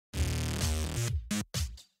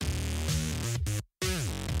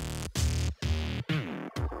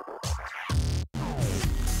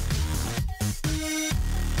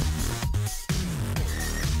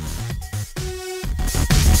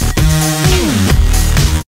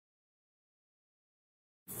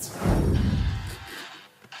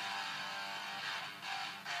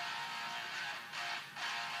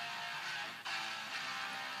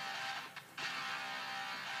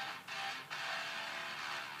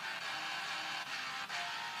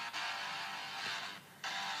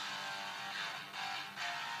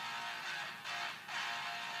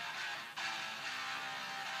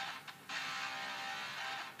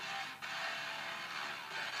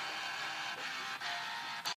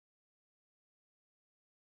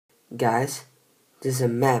Guys, this is a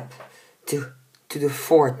map to the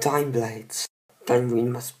 4 time blades. Then we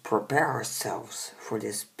must prepare ourselves for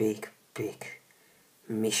this big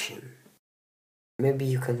mission. Maybe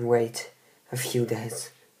you can wait a few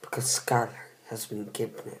days because Skylar has been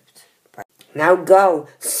kidnapped. Now go!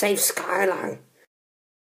 Save Skylar!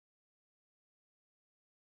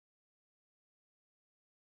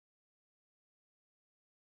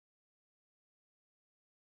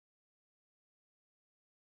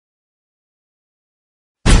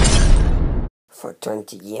 For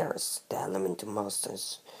 20 years, the Elemental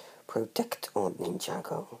Masters protect old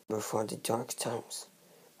Ninjago before the dark times,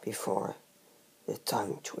 before the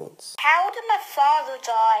Time Twins. How did my father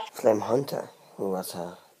die? Flame Hunter, who was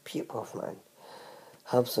a pupil of mine,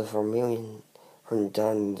 helped the Vermilion hunt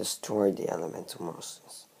down and destroy the Elemental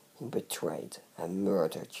Masters. He betrayed and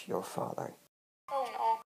murdered your father. Oh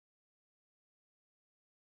no.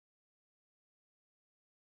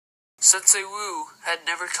 Sensei Wu had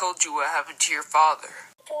never told you what happened to your father.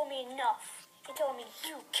 He told me enough. He told me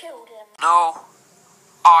you killed him. No,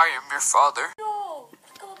 I am your father. No,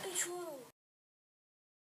 it can't be true.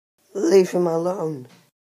 Leave him alone.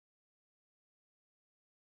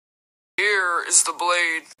 Here is the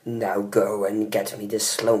blade. Now go and get me the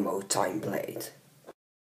slow-mo time blade.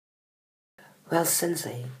 Well,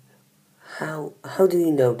 Sensei, how do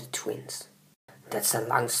you know the twins? That's a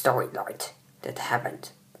long story, Lord. That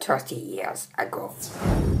happened 30 years ago.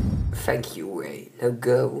 Thank you, Ray. Now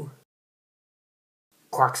go.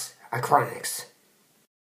 Quarks, Acronics.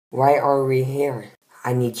 Why are we here?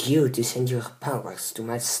 I need you to send your powers to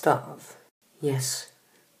my staff. Yes.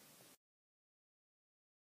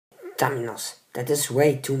 Dominos, that is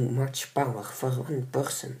way too much power for one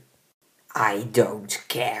person. I don't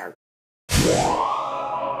care.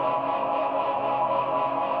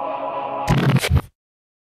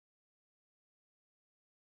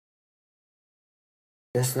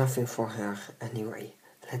 There's nothing for her anyway.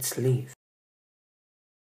 Let's leave.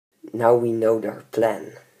 Now we know their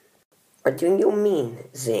plan. What do you mean,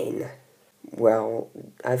 Zane? Well,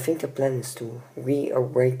 I think the plan is to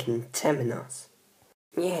reawaken Temenos.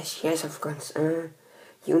 Yes, of course.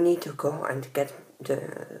 You need to go and get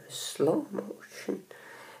the slow motion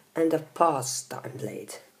and the pause time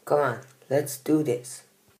blade. Come on, let's do this.